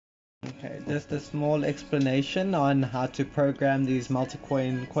Okay, just a small explanation on how to program these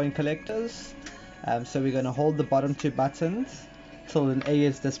multi-coin coin collectors. So we're going to hold the bottom two buttons till an A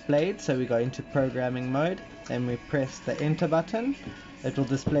is displayed. So we go into programming mode, then we press the enter button. It will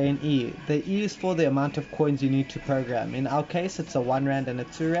display an E. The E is for the amount of coins you need to program. In our case, it's a 1 Rand and a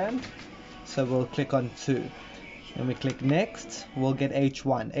 2 Rand. So we'll click on 2. When we click next, we'll get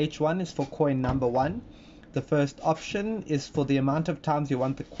H1. H1 is for coin number 1. The first option is for the amount of times you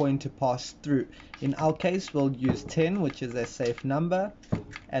want the coin to pass through. In our case, we'll use 10, which is a safe number,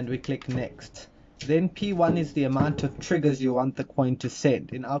 and we click next. Then P1 is the amount of triggers you want the coin to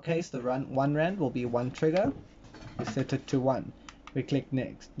send. In our case, the 1 Rand will be 1 trigger. We set it to 1. We click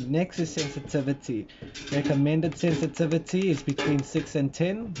next. Next is sensitivity. Recommended sensitivity is between 6 and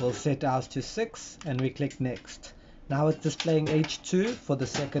 10. We'll set ours to 6 and we click next. Now it's displaying H2 for the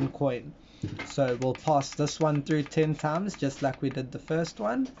second coin. So we'll pass this one through 10 times just like we did the first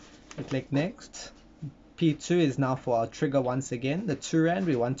one. We click next. P2 is now for our trigger once again. The 2 Rand,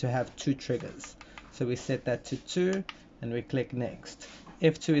 we want to have 2 triggers. So we set that to 2 and we click next.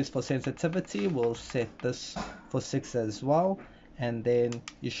 F2 is for sensitivity. We'll set this for 6 as well. And then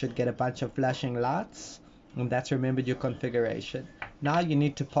you should get a bunch of flashing lights. And that's remembered your configuration. Now you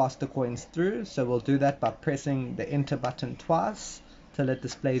need to pass the coins through. So we'll do that by pressing the enter button twice till it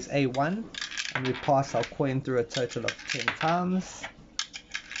displays A1. And we pass our coin through a total of 10 times.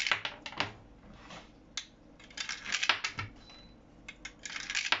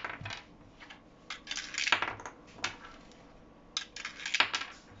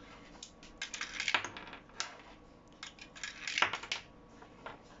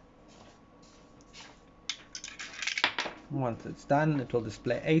 Once it's done, it will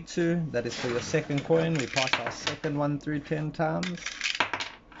display A2. That is for your second coin. We pass our second one through 10 times.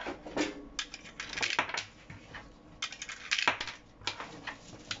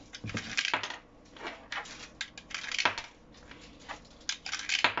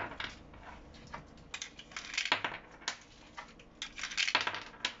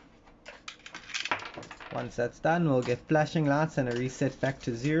 Once that's done, we'll get flashing lights and a reset back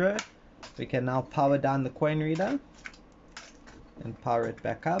to 0. We can now power down the coin reader and power it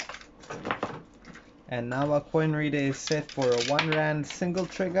back up. And now our coin reader is set for a 1 Rand single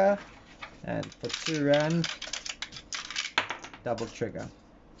trigger and for 2 Rand double trigger.